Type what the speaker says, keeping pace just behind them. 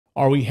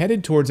Are we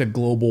headed towards a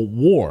global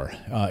war?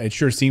 It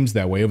sure seems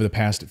that way. Over the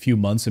past few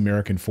months,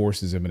 American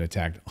forces have been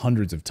attacked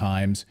hundreds of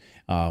times.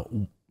 Uh,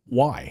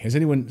 why? Has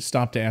anyone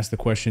stopped to ask the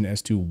question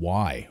as to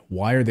why?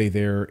 Why are they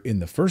there in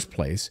the first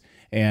place?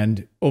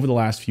 And over the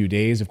last few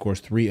days, of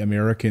course, 3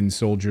 American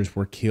soldiers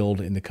were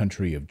killed in the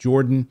country of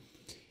Jordan.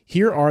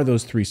 Here are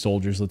those 3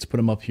 soldiers. Let's put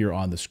them up here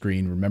on the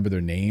screen. Remember their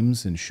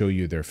names and show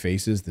you their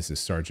faces. This is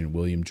Sergeant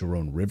William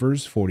Jerome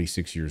Rivers,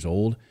 46 years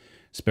old.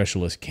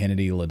 Specialist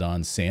Kennedy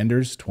LaDon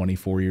Sanders,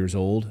 24 years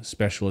old.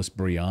 Specialist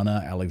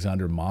Brianna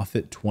Alexander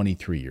Moffett,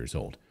 23 years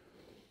old.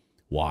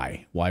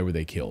 Why? Why were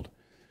they killed?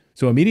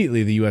 So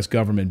immediately the U.S.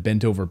 government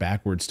bent over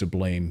backwards to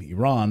blame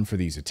Iran for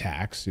these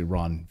attacks.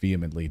 Iran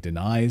vehemently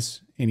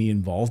denies any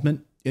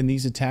involvement in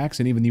these attacks.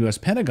 And even the U.S.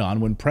 Pentagon,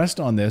 when pressed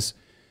on this,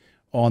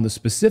 on the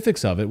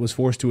specifics of it, was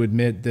forced to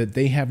admit that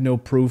they have no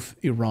proof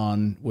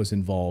Iran was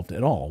involved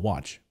at all.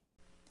 Watch.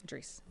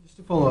 Idris. Just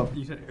to follow up,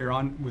 you said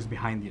Iran was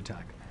behind the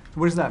attack. So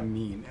what does that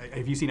mean?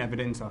 Have you seen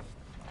evidence of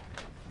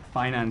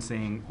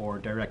financing or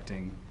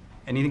directing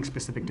anything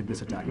specific to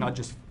this attack? Not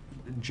just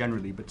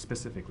generally, but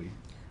specifically.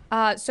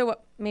 So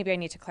maybe I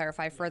need to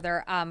clarify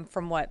further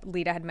from what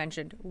Lita had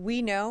mentioned.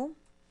 We know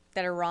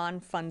that Iran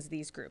funds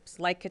these groups,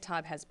 like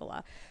Kataib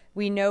Hezbollah.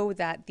 We know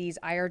that these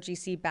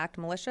IRGC-backed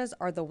militias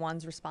are the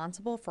ones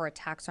responsible for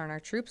attacks on our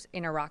troops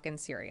in Iraq and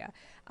Syria.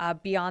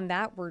 Beyond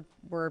that,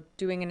 we're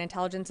doing an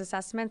intelligence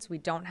assessment. We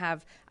don't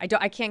have.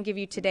 I can't give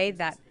you today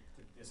that.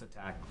 This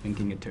attack,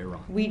 linking it to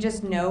Iran. We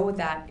just know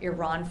that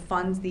Iran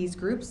funds these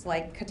groups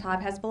like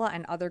Kataib Hezbollah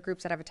and other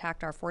groups that have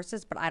attacked our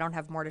forces, but I don't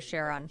have more to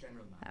share on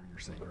that. You're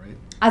saying, right?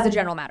 As a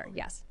general matter,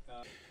 yes.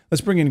 Let's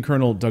bring in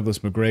Colonel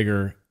Douglas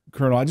MacGregor.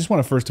 Colonel, I just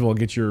want to first of all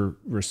get your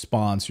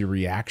response, your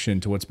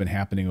reaction to what's been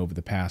happening over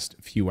the past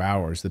few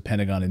hours. The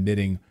Pentagon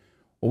admitting,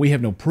 well, we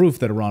have no proof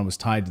that Iran was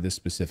tied to this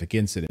specific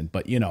incident,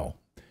 but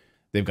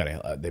they've got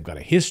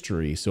a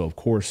history, so of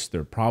course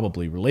they're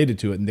probably related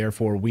to it, and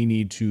therefore we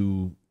need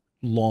to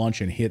launch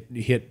and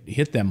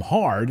hit them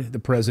hard. The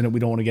president, we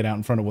don't want to get out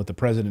in front of what the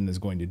president is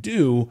going to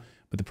do,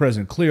 but the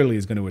president clearly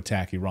is going to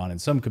attack Iran in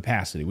some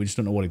capacity. We just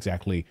don't know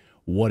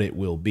what it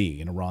will be.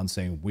 And Iran's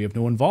saying we have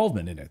no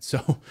involvement in it.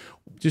 So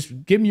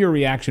just give me your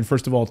reaction,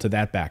 first of all, to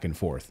that back and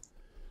forth.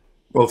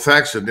 Well,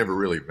 facts have never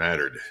really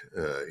mattered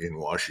in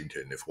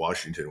Washington. If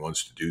Washington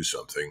wants to do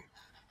something,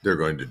 they're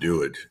going to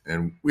do it.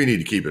 And we need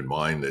to keep in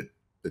mind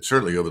that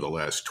certainly over the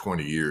last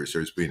 20 years,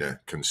 there's been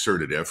a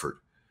concerted effort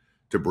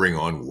to bring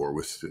on war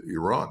with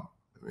Iran.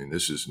 I mean,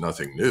 this is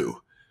nothing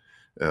new.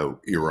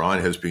 Iran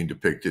has been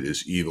depicted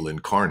as evil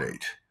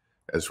incarnate,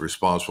 as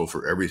responsible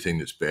for everything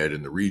that's bad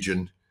in the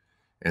region.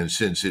 And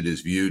since it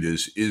is viewed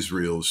as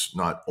Israel's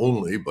not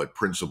only but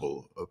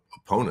principal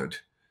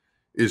opponent,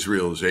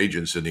 Israel's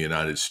agents in the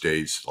United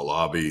States, the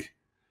lobby,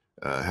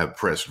 have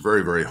pressed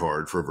very, very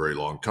hard for a very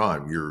long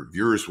time. Your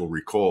viewers will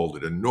recall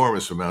that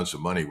enormous amounts of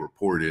money were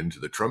poured into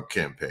the Trump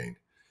campaign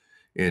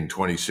in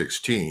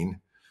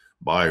 2016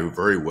 by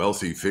very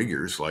wealthy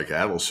figures like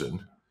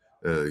Adelson.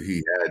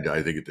 He had,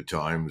 I think at the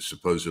time,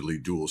 supposedly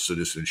dual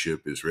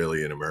citizenship,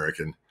 Israeli and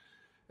American.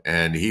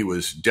 And he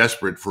was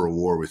desperate for a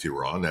war with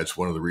Iran. That's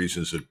one of the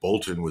reasons that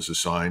Bolton was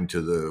assigned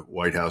to the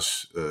White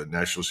House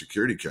National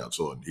Security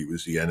Council, and he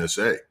was the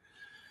NSA.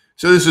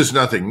 So this is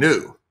nothing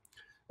new.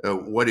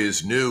 What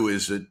is new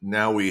is that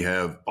now we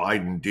have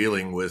Biden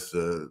dealing with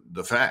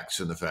the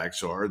facts, and the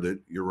facts are that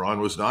Iran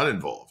was not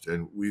involved.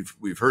 And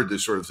we've heard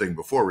this sort of thing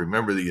before.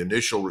 Remember, the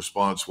initial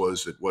response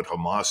was that what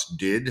Hamas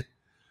did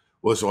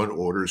was on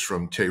orders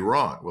from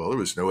Tehran. Well, there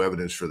was no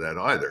evidence for that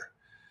either.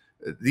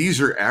 These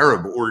are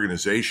Arab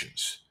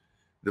organizations.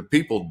 The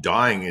people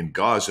dying in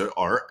Gaza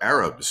are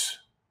Arabs.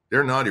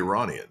 They're not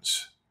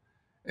Iranians.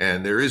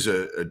 And there is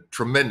a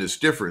tremendous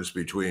difference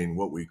between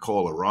what we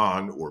call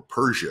Iran or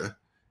Persia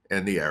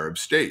and the Arab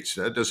states.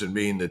 That doesn't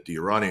mean that the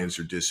Iranians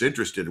are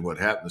disinterested in what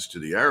happens to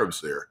the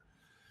Arabs there.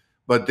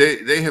 But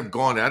they have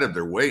gone out of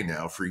their way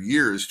now for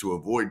years to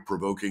avoid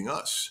provoking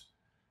us.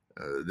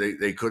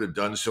 They could have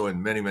done so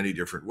in many, many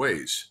different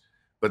ways,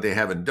 but they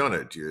haven't done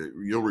it.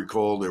 You'll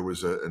recall there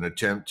was an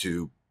attempt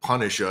to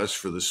punish us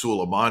for the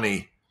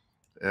Soleimani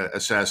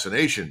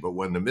assassination, but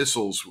when the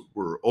missiles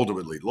were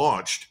ultimately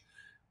launched,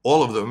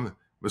 all of them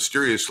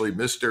mysteriously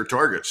missed their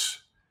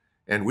targets.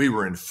 And we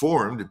were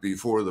informed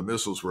before the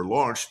missiles were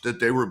launched that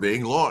they were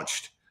being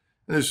launched.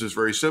 And this is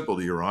very simple.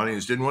 The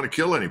Iranians didn't want to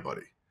kill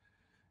anybody.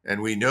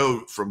 And we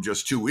know from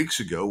just 2 weeks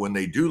ago, when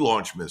they do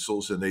launch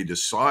missiles and they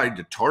decide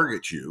to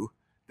target you,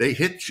 they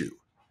hit you.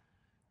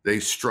 They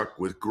struck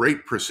with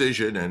great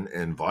precision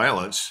and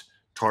violence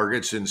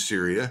targets in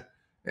Syria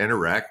and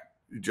Iraq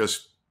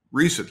just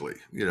recently.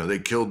 They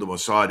killed the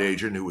Mossad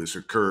agent who was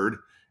a Kurd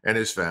and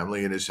his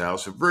family in his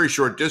house a very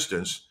short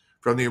distance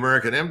from the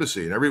American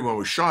embassy. And everyone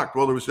was shocked.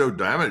 Well, there was no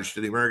damage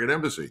to the American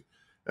embassy.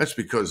 That's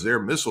because their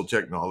missile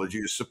technology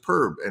is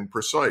superb and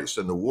precise,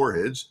 and the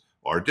warheads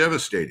are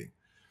devastating.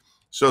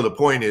 So the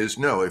point is,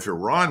 no, if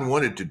Iran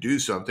wanted to do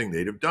something,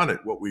 they'd have done it.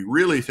 What we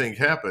really think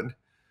happened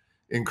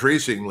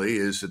increasingly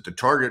is that the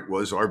target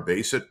was our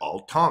base at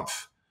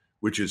Al-Tanf,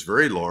 which is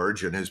very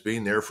large and has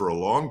been there for a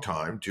long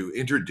time to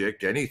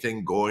interdict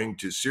anything going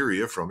to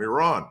Syria from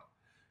Iran.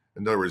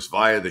 In other words,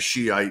 via the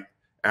Shiite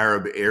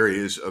Arab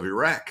areas of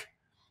Iraq.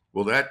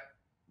 Well, that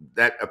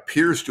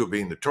appears to have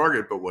been the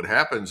target, but what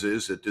happens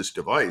is that this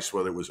device,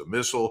 whether it was a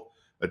missile,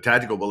 a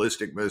tactical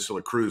ballistic missile,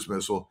 a cruise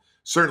missile,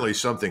 certainly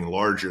something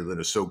larger than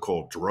a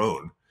so-called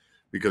drone,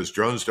 because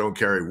drones don't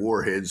carry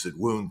warheads that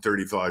wound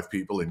 35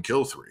 people and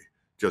kill 3.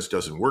 Just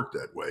doesn't work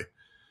that way.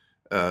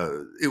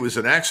 It was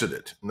an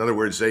accident. In other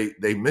words,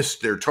 they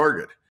missed their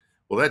target.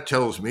 Well, that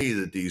tells me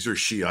that these are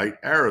Shiite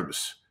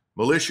Arabs,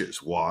 militias.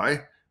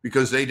 Why?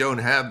 Because they don't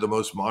have the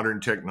most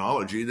modern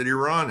technology that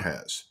Iran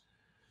has.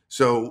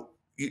 So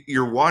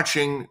you're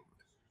watching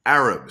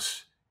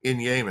Arabs in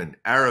Yemen,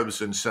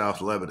 Arabs in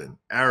South Lebanon,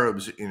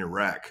 Arabs in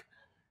Iraq,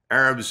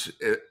 Arabs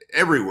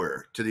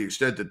everywhere to the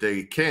extent that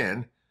they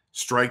can,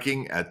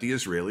 striking at the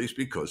Israelis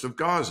because of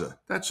Gaza.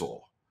 That's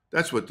all.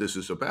 That's what this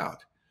is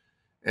about.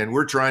 And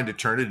we're trying to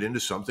turn it into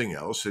something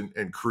else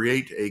and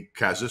create a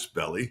casus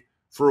belli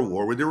for a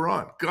war with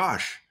Iran.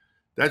 Gosh,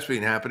 that's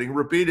been happening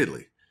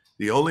repeatedly.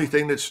 The only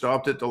thing that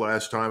stopped it the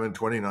last time in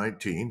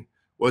 2019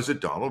 was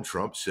that Donald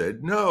Trump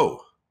said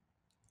no.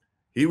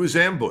 He was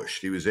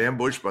ambushed. He was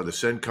ambushed by the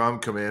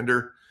CENTCOM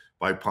commander,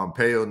 by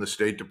Pompeo in the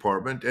State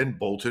Department, and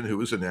Bolton, who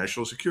was a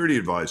national security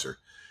advisor,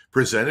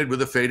 presented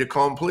with a fait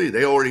accompli.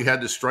 They already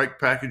had the strike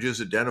packages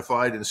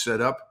identified and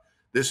set up.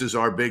 This is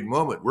our big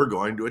moment. We're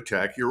going to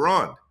attack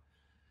Iran.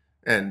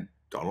 And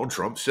Donald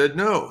Trump said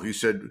no. He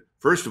said,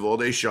 first of all,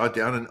 they shot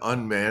down an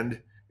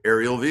unmanned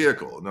aerial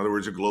vehicle, in other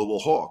words, a Global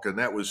Hawk, and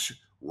that was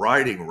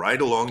riding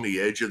right along the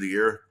edge of the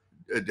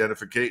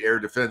Air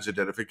Defense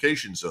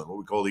Identification Zone, what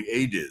we call the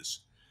ADIZ.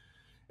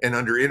 And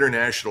under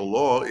international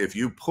law, if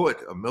you put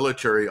a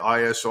military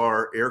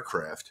ISR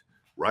aircraft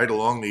right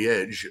along the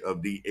edge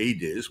of the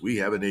ADIZ, we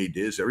have an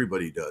ADIZ,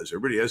 everybody does,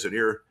 everybody has an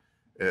air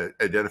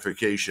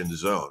identification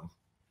zone,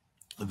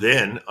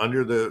 then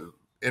under the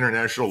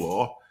international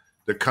law,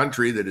 the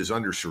country that is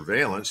under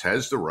surveillance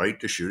has the right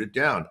to shoot it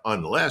down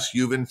unless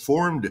you've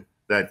informed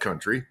that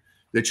country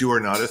that you are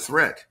not a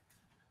threat.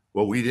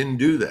 Well, we didn't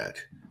do that.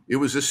 It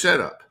was a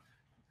setup.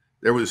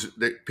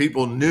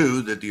 People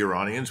knew that the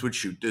Iranians would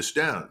shoot this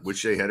down,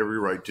 which they had every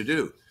right to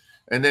do.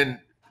 And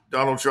then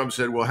Donald Trump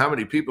said, well, how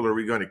many people are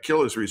we going to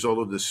kill as a result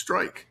of this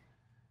strike?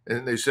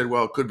 And they said,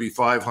 well, it could be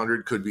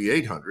 500, could be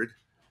 800.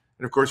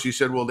 And of course, he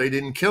said, well, they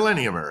didn't kill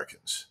any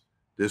Americans.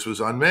 This was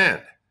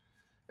unmanned.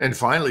 And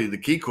finally, the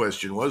key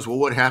question was, well,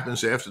 what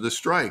happens after the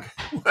strike?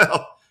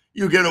 Well,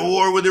 you get a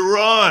war with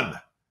Iran.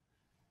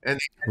 And,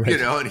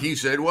 Right. and he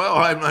said, well,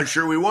 I'm not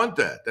sure we want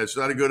that. That's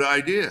not a good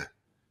idea.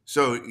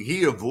 So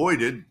he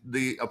avoided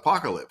the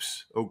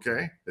apocalypse,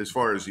 okay, as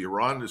far as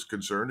Iran is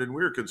concerned and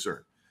we're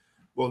concerned.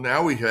 Well,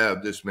 now we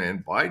have this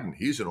man, Biden.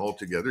 He's an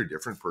altogether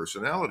different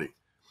personality.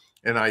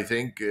 And I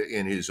think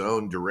in his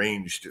own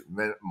deranged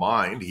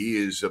mind, he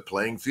is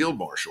playing field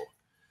marshal.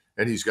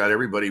 And he's got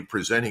everybody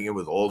presenting him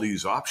with all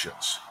these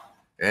options.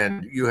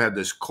 And you have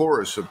this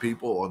chorus of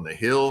people on the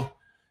Hill.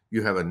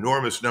 You have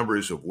enormous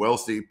numbers of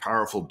wealthy,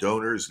 powerful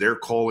donors. They're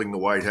calling the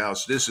White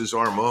House. This is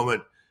our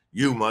moment.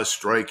 You must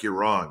strike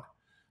Iran.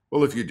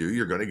 Well, if you do,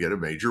 you're going to get a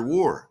major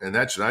war. And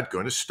that's not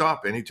going to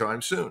stop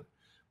anytime soon.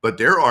 But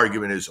their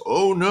argument is,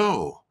 oh,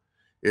 no,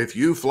 if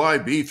you fly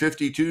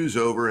B-52s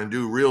over and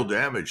do real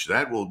damage,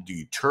 that will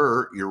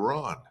deter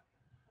Iran.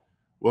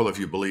 Well, if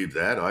you believe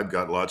that, I've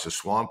got lots of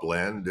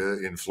swampland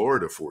in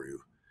Florida for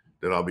you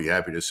that I'll be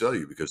happy to sell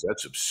you because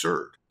that's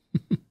absurd.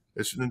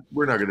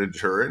 We're not going to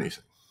deter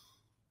anything.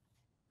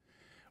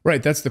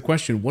 Right. That's the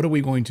question. What are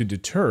we going to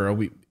deter?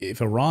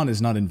 If Iran is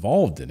not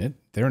involved in it,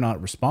 they're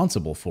not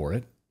responsible for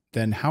it,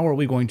 then how are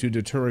we going to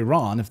deter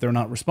Iran if they're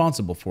not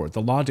responsible for it?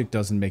 The logic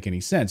doesn't make any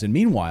sense. And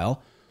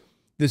meanwhile,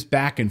 this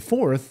back and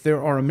forth,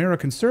 there are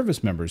American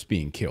service members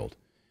being killed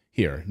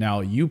here.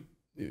 Now,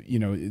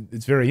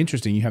 it's very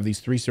interesting. You have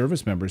these 3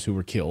 service members who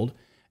were killed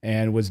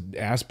and was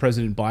asked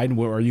President Biden,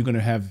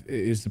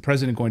 is the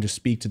president going to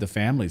speak to the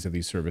families of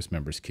these service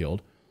members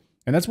killed?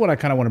 And that's what I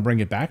kind of want to bring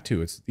it back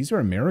to. These are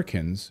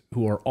Americans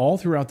who are all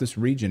throughout this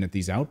region at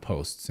these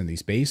outposts and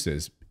these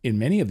bases, in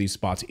many of these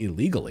spots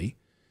illegally.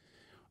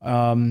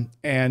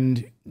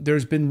 And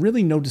there's been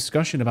really no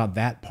discussion about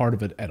that part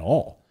of it at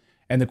all.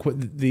 And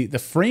the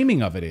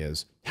framing of it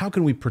is, how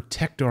can we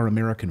protect our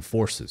American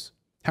forces?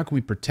 How can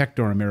we protect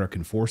our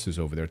American forces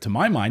over there? To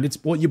my mind, it's,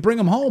 well, you bring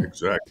them home.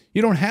 Exactly.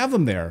 You don't have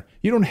them there.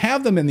 You don't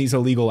have them in these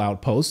illegal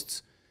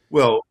outposts.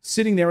 Well,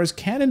 Sitting there as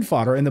cannon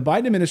fodder. And the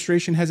Biden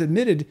administration has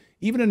admitted,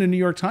 even in a New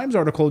York Times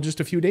article just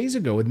a few days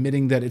ago,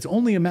 admitting that it's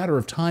only a matter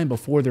of time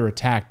before they're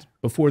attacked,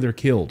 before they're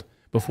killed,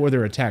 before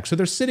they're attacked. So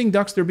they're sitting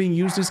ducks. They're being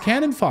used as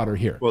cannon fodder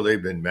here. well,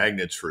 they've been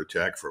magnets for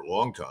attack for a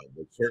long time,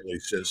 but certainly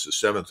since the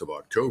 7th of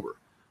October,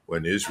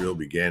 when Israel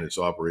began its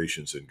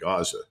operations in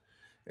Gaza.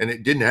 And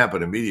it didn't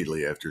happen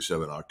immediately after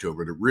 7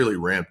 October. It really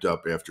ramped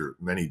up after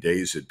many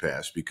days had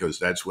passed, because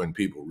that's when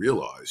people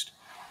realized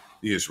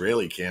the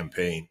Israeli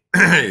campaign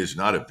is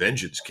not a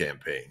vengeance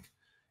campaign.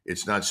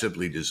 It's not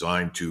simply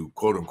designed to,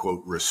 quote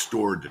unquote,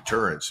 restore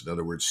deterrence. In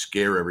other words,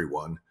 scare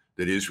everyone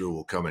that Israel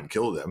will come and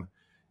kill them.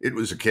 It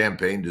was a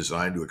campaign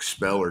designed to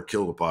expel or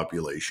kill the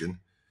population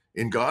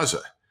in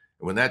Gaza.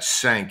 And when that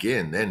sank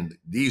in, then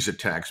these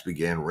attacks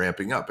began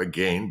ramping up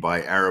again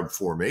by Arab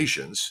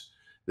formations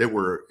that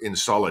were in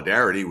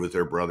solidarity with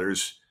their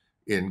brothers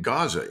in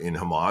Gaza, in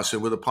Hamas,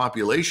 and with the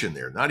population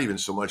there, not even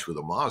so much with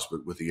Hamas,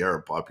 but with the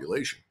Arab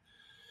population.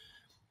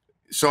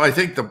 So I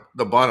think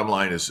the bottom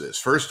line is this.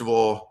 First of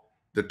all,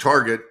 the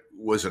target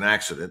was an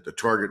accident. The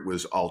target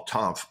was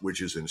Al-Tanf,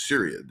 which is in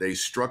Syria. They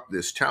struck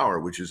this tower,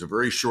 which is a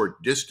very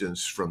short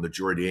distance from the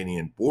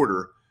Jordanian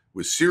border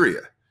with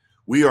Syria.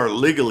 We are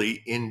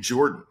legally in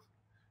Jordan.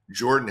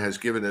 Jordan has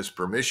given us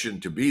permission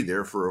to be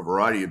there for a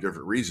variety of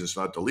different reasons,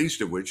 not the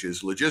least of which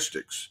is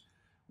logistics.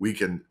 We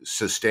can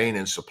sustain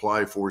and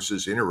supply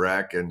forces in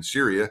Iraq and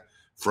Syria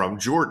from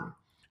Jordan.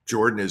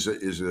 Jordan is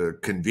a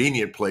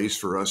convenient place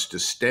for us to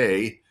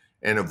stay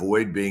and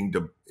avoid being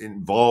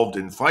involved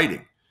in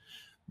fighting.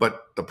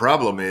 But the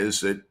problem is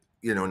that,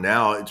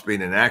 now it's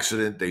been an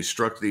accident. They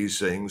struck these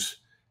things,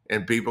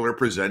 and people are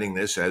presenting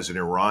this as an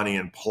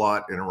Iranian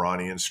plot, an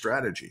Iranian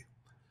strategy.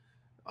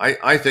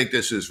 I think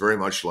this is very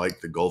much like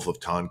the Gulf of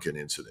Tonkin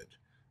incident.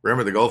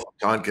 Remember, the Gulf of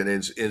Tonkin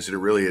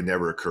incident really had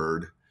never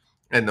occurred.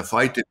 And the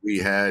fight that we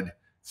had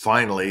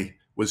finally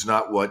was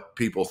not what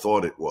people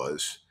thought it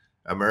was.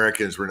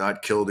 Americans were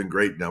not killed in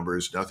great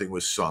numbers. Nothing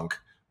was sunk.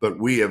 But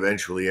we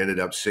eventually ended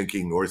up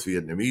sinking North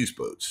Vietnamese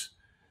boats.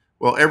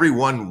 Well,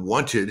 everyone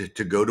wanted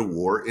to go to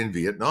war in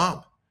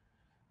Vietnam.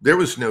 There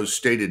was no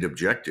stated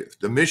objective.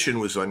 The mission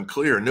was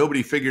unclear.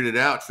 Nobody figured it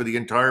out for the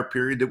entire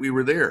period that we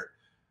were there.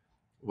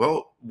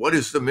 Well, what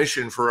is the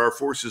mission for our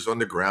forces on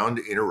the ground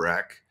in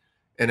Iraq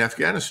and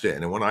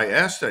Afghanistan? And when I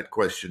asked that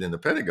question in the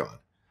Pentagon,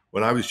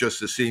 when I was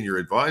just a senior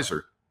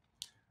advisor,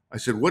 I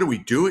said, what are we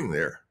doing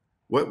there?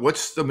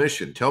 What's the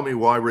mission? Tell me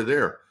why we're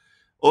there.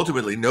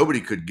 Ultimately,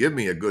 nobody could give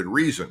me a good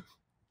reason.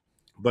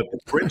 But the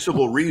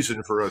principal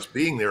reason for us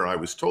being there, I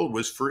was told,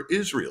 was for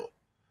Israel.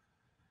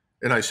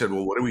 And I said,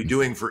 well, what are we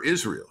doing for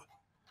Israel?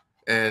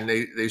 And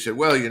they said,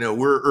 well,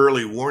 we're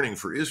early warning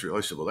for Israel.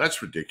 I said, well,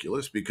 that's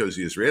ridiculous because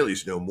the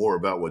Israelis know more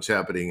about what's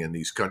happening in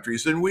these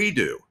countries than we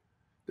do.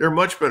 They're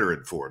much better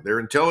informed. Their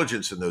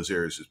intelligence in those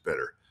areas is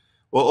better.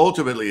 Well,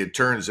 ultimately, it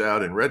turns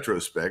out in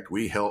retrospect,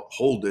 we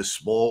hold this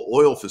small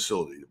oil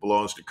facility that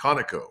belongs to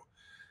Conoco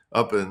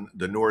up in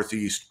the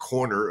northeast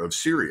corner of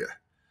Syria.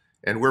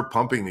 And we're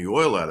pumping the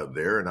oil out of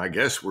there. And I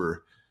guess we're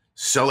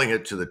selling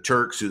it to the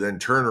Turks, who then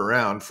turn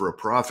around for a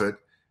profit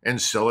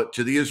and sell it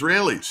to the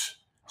Israelis,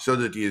 so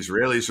that the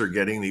Israelis are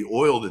getting the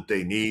oil that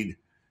they need,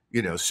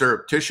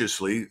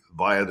 surreptitiously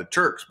via the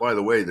Turks. By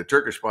the way, the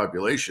Turkish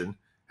population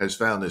has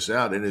found this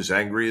out and is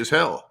angry as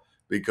hell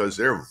because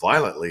they're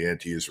violently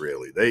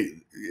anti-Israeli.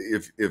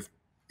 If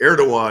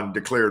Erdogan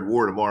declared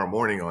war tomorrow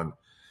morning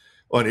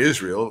on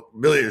Israel,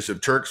 millions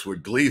of Turks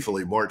would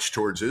gleefully march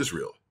towards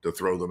Israel to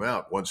throw them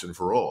out once and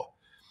for all.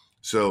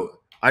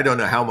 So I don't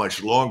know how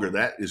much longer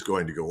that is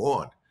going to go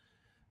on.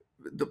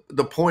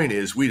 The point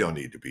is, we don't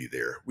need to be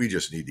there. We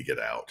just need to get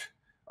out.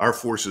 Our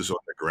forces on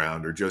the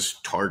ground are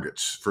just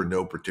targets for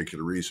no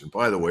particular reason.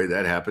 By the way,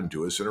 that happened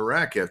to us in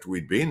Iraq after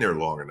we'd been there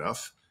long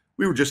enough.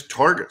 We were just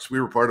targets. We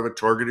were part of a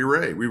target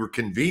array. We were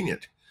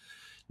convenient.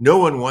 No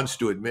one wants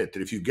to admit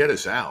that if you get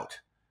us out,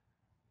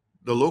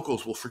 the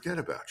locals will forget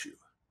about you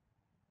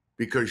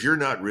because you're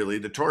not really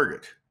the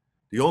target.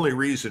 The only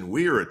reason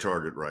we are a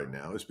target right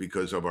now is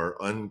because of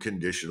our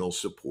unconditional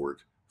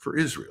support for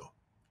Israel.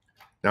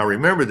 Now,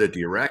 remember that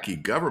the Iraqi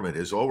government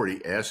has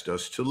already asked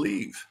us to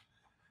leave.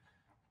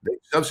 They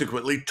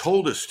subsequently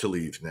told us to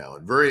leave now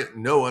in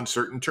no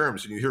uncertain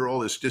terms. And you hear all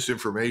this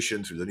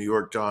disinformation through the New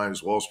York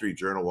Times, Wall Street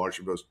Journal,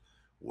 Washington Post.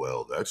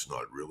 Well, that's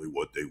not really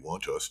what they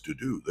want us to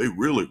do. They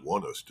really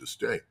want us to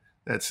stay.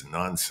 That's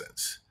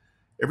nonsense.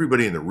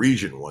 Everybody in the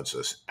region wants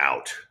us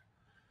out.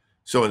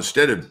 So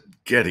instead of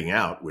getting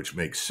out, which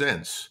makes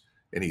sense,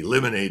 and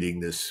eliminating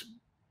this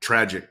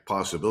tragic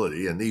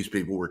possibility, and these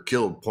people were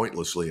killed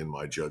pointlessly in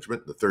my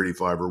judgment, the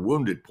 35 were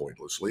wounded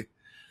pointlessly,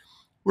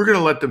 we're going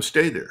to let them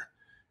stay there.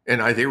 And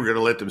I think we're going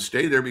to let them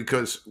stay there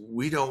because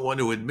we don't want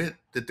to admit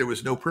that there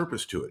was no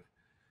purpose to it.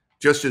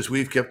 Just as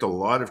we've kept a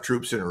lot of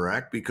troops in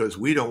Iraq because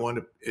we don't want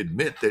to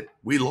admit that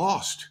we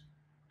lost.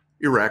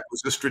 Iraq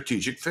was a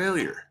strategic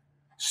failure.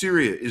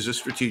 Syria is a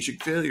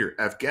strategic failure.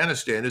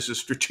 Afghanistan is a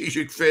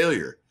strategic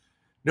failure.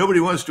 Nobody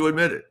wants to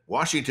admit it.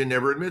 Washington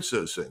never admits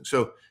those things.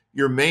 So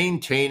you're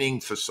maintaining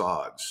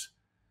facades.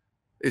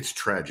 It's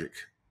tragic.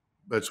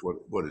 That's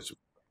what it's.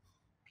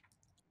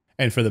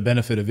 And for the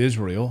benefit of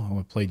Israel,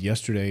 I played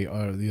yesterday,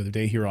 the other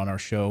day here on our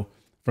show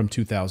from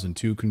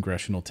 2002,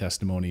 congressional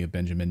testimony of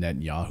Benjamin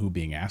Netanyahu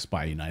being asked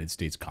by United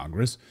States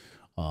Congress,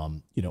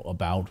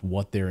 about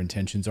what their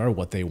intentions are,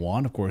 what they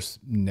want. Of course,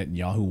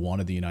 Netanyahu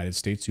wanted the United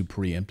States to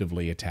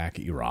preemptively attack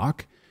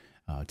Iraq.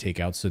 take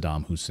out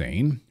Saddam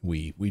Hussein.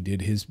 We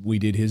did his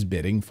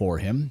bidding for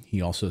him.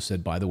 He also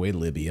said, by the way,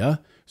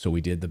 Libya. So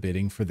we did the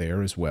bidding for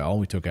there as well.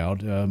 We took out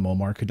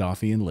Muammar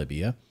Gaddafi in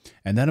Libya.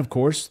 And then, of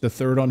course, the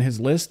third on his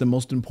list, the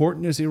most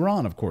important, is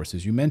Iran, of course,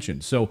 as you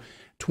mentioned. So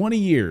 20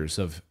 years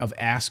of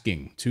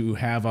asking to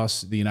have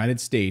us, the United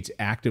States,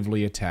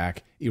 actively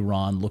attack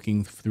Iran,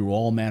 looking through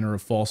all manner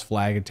of false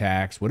flag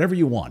attacks, whatever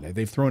you want.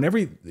 They've thrown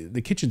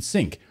the kitchen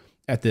sink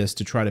at this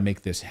to try to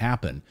make this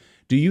happen.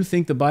 Do you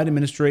think the Biden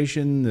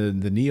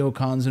administration, the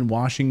neocons in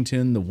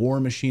Washington, the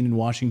war machine in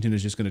Washington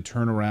is just going to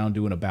turn around,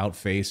 do an about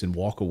face, and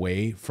walk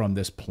away from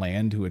this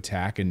plan to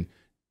attack and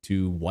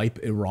to wipe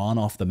Iran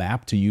off the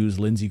map, to use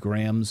Lindsey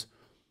Graham's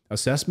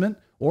assessment?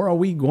 Or are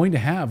we going to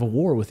have a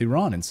war with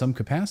Iran in some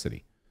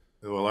capacity?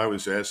 Well, I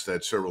was asked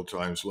that several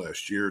times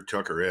last year.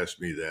 Tucker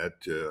asked me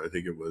that, I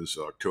think it was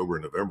October,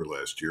 November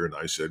last year, and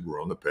I said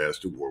we're on the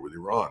path to war with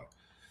Iran.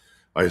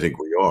 I think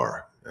we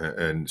are.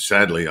 And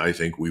sadly, I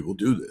think we will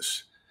do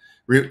this.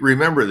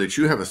 Remember that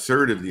you have a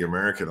third of the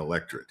American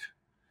electorate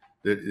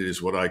that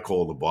is what I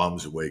call the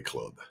bombs away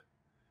club.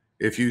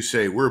 If you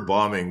say we're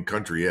bombing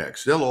country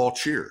X, they'll all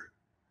cheer.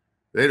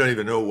 They don't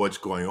even know what's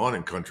going on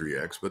in country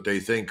X, but they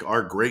think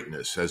our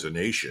greatness as a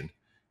nation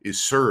is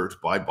served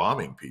by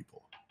bombing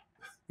people.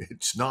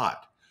 It's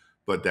not,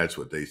 but that's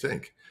what they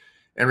think.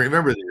 And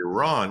remember that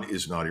Iran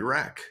is not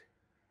Iraq.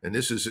 And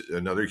this is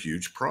another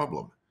huge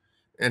problem.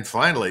 And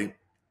finally,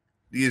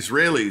 the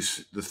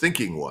Israelis, the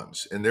thinking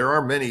ones, and there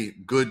are many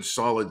good,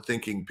 solid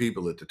thinking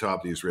people at the top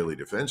of the Israeli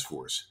Defense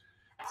Force,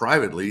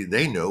 privately,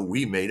 they know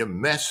we made a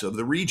mess of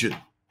the region.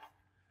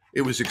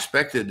 It was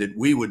expected that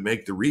we would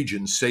make the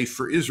region safe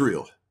for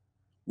Israel.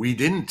 We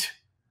didn't.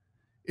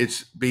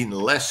 It's been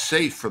less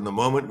safe from the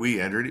moment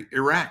we entered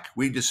Iraq.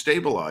 We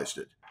destabilized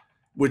it,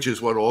 which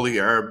is what all the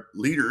Arab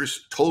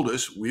leaders told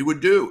us we would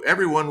do.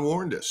 Everyone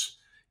warned us.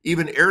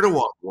 Even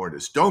Erdogan warned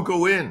us, don't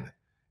go in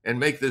and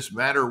make this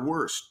matter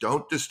worse.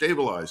 Don't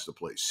destabilize the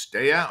place.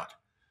 Stay out.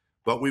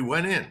 But we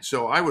went in.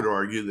 So I would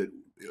argue that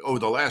over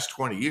the last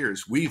 20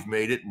 years, we've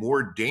made it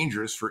more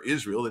dangerous for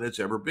Israel than it's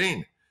ever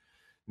been.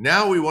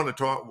 Now we want to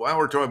talk, while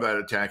we're talking about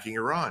attacking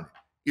Iran,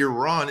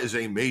 Iran is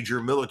a major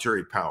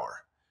military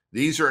power.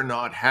 These are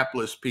not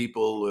hapless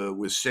people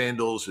with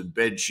sandals and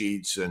bed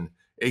sheets and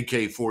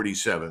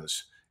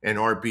AK-47s and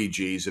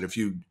RPGs and a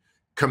few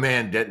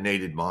command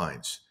detonated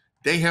mines.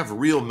 They have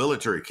real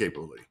military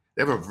capability.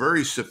 They have a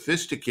very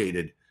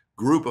sophisticated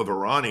group of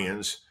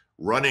Iranians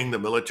running the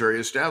military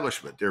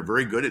establishment. They're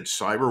very good at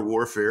cyber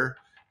warfare.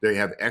 They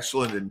have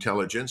excellent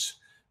intelligence.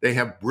 They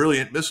have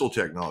brilliant missile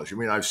technology. I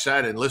mean, I've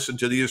sat and listened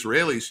to the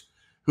Israelis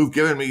who've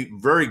given me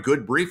very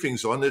good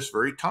briefings on this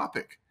very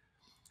topic.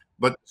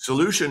 But the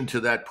solution to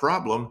that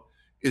problem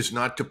is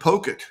not to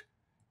poke it.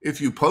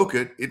 If you poke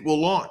it, it will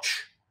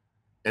launch.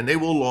 And they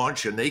will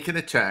launch and they can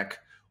attack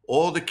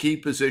all the key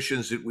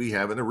positions that we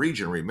have in the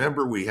region.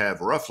 Remember, we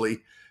have roughly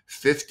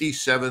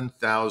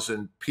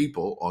 57,000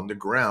 people on the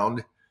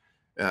ground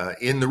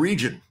in the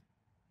region,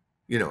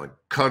 you know, in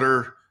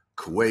Qatar,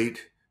 Kuwait,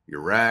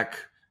 Iraq,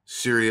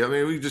 Syria. I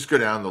mean, we just go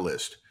down the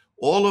list.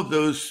 All of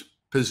those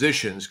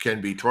positions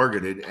can be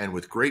targeted and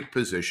with great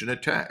precision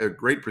attacked.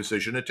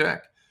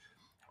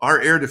 Our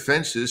air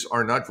defenses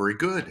are not very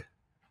good.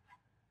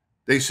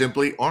 They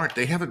simply aren't.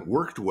 They haven't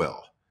worked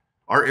well.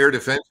 Our air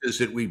defenses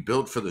that we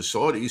built for the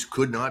Saudis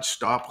could not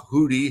stop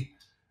Houthi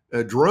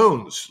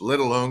drones, let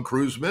alone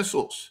cruise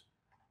missiles.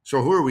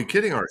 So who are we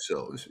kidding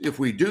ourselves? If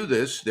we do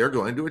this, they're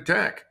going to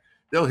attack.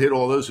 They'll hit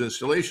all those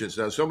installations.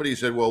 Now, somebody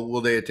said, well,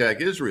 will they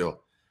attack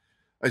Israel?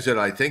 I said,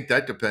 I think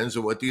that depends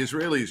on what the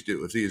Israelis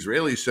do. If the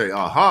Israelis say,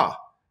 aha,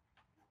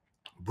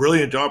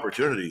 brilliant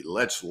opportunity,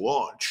 let's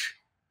launch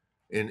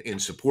in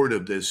support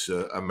of this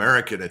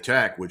American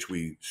attack, which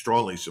we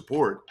strongly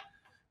support,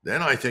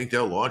 then I think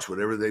they'll launch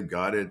whatever they've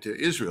got into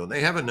Israel. And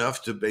they have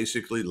enough to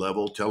basically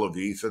level Tel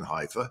Aviv and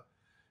Haifa.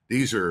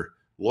 These are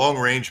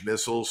long-range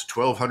missiles,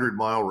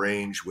 1,200-mile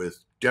range with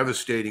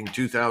devastating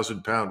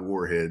 2,000-pound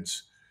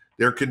warheads.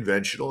 They're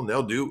conventional, and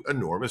they'll do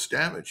enormous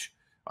damage.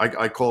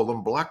 I call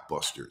them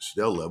blockbusters.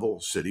 They'll level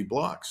city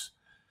blocks.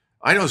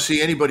 I don't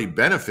see anybody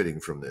benefiting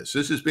from this.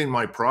 This has been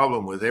my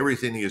problem with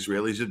everything the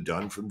Israelis have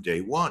done from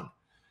day one.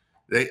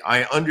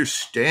 I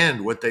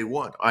understand what they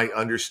want. I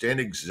understand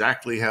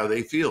exactly how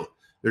they feel.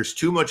 There's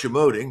too much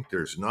emoting.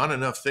 There's not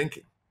enough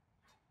thinking.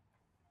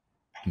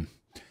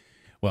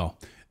 Well,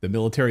 the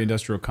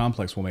military-industrial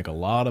complex will make a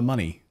lot of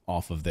money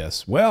off of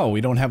this. Well,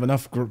 we don't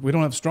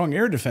have strong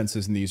air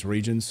defenses in these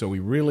regions, so we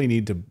really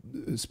need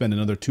to spend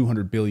another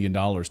 $200 billion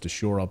to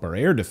shore up our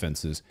air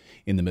defenses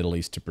in the Middle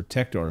East to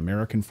protect our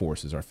American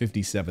forces, our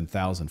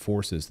 57,000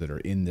 forces that are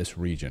in this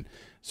region.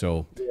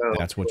 So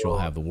that's what you'll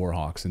have the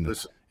Warhawks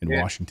in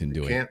Washington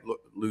doing. You can't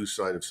lose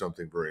sight of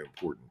something very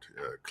important,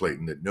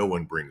 Clayton, that no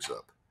one brings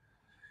up.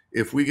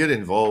 If we get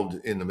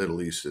involved in the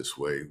Middle East this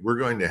way, we're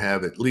going to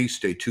have at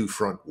least a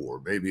two-front war,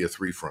 maybe a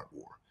three-front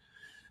war.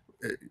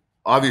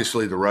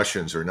 Obviously, the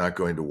Russians are not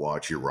going to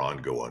watch Iran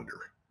go under.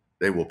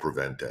 They will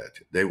prevent that.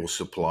 They will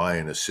supply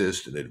and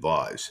assist and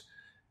advise.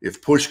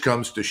 If push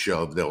comes to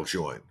shove, they'll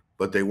join,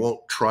 but they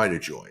won't try to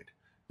join.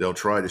 They'll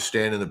try to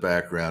stand in the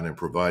background and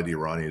provide the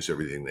Iranians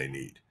everything they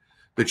need.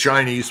 The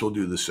Chinese will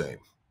do the same.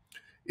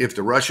 If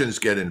the Russians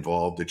get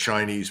involved, the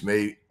Chinese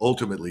may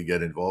ultimately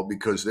get involved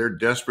because they're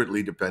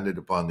desperately dependent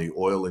upon the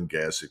oil and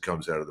gas that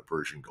comes out of the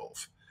Persian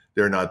Gulf.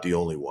 They're not the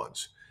only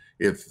ones.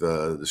 If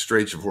the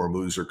Straits of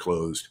Hormuz are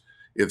closed,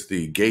 if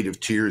the Gate of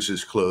Tears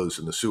is closed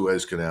and the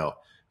Suez Canal,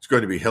 it's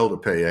going to be hell to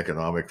pay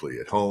economically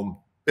at home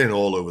and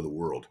all over the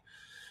world.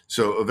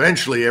 So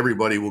eventually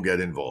everybody will get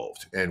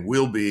involved, and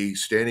we'll be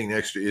standing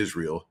next to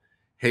Israel,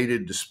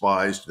 hated,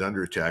 despised, and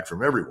under attack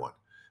from everyone.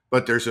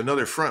 But there's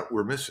another front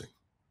we're missing: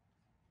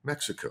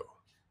 Mexico.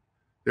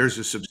 There's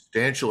a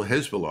substantial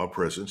Hezbollah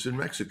presence in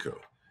Mexico.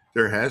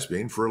 There has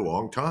been for a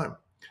long time.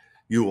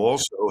 You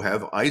also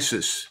have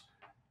ISIS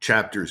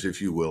chapters,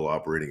 if you will,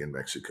 operating in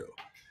Mexico.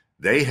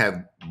 They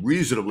have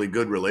reasonably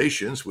good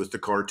relations with the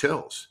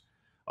cartels.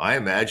 I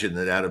imagine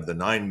that out of the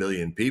 9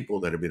 million people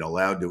that have been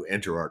allowed to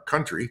enter our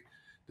country,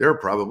 there are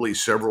probably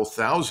several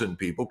thousand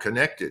people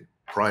connected,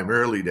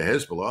 primarily to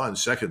Hezbollah and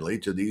secondly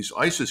to these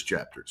ISIS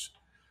chapters.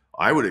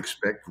 I would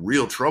expect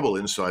real trouble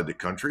inside the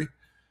country.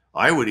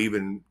 I would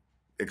even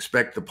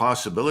expect the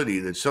possibility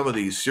that some of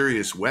these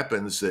serious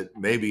weapons that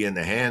may be in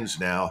the hands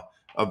now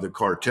of the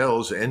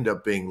cartels end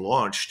up being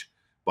launched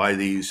by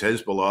these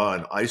Hezbollah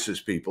and ISIS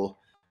people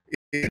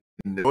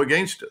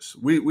against us.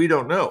 We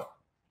don't know.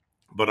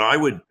 But I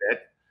would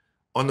bet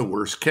on the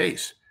worst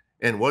case.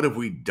 And what have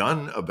we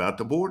done about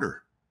the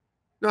border?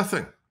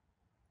 Nothing.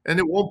 And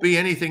there won't be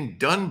anything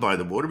done by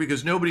the border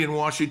because nobody in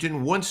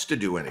Washington wants to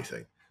do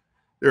anything.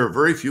 There are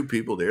very few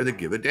people there that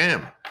give a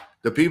damn.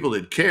 The people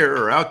that care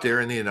are out there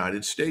in the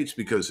United States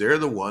because they're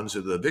the ones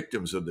that are the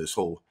victims of this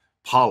whole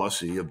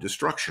policy of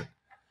destruction.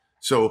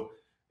 So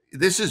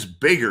this is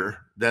bigger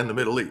than the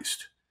Middle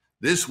East.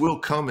 This will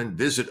come and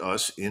visit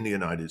us in the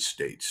United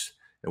States.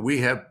 And we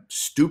have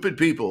stupid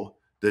people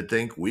that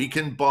think we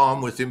can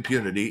bomb with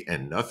impunity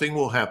and nothing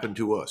will happen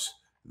to us.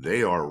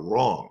 They are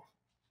wrong.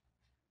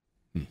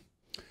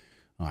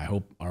 I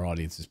hope our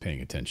audience is paying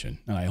attention.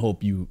 And I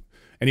hope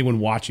anyone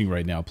watching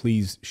right now,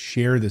 please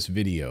share this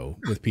video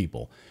with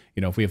people.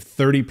 You know, if we have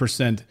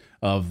 30%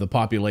 of the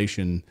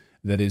population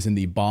that is in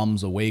the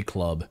bombs away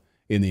club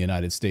in the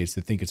United States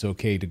that think it's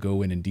okay to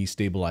go in and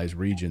destabilize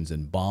regions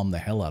and bomb the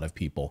hell out of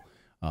people,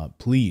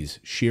 please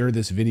share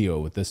this video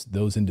with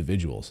those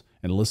individuals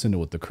and listen to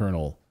what the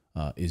Colonel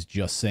is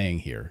just saying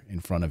here in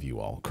front of you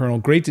all. Colonel,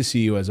 great to see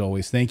you as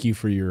always. Thank you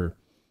for your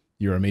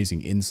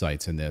amazing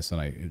insights in this.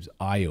 And it was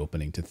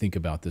eye-opening to think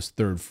about this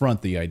third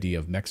front, the idea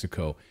of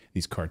Mexico,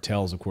 these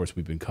cartels. Of course,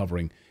 we've been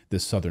covering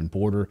this southern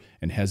border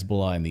and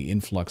Hezbollah and the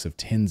influx of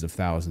tens of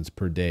thousands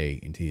per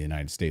day into the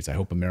United States. I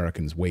hope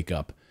Americans wake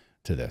up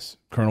to this.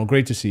 Colonel,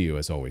 great to see you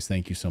as always.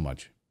 Thank you so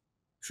much.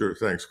 Sure.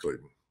 Thanks,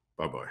 Clayton.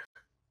 Bye-bye.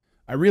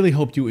 I really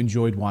hope you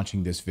enjoyed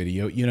watching this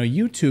video. You know,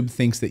 YouTube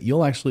thinks that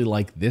you'll actually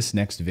like this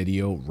next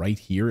video right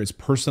here. It's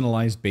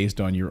personalized based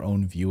on your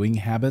own viewing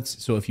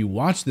habits. So if you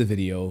watch the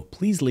video,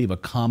 please leave a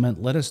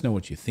comment. Let us know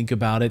what you think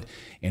about it.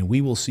 And we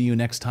will see you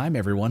next time,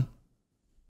 everyone.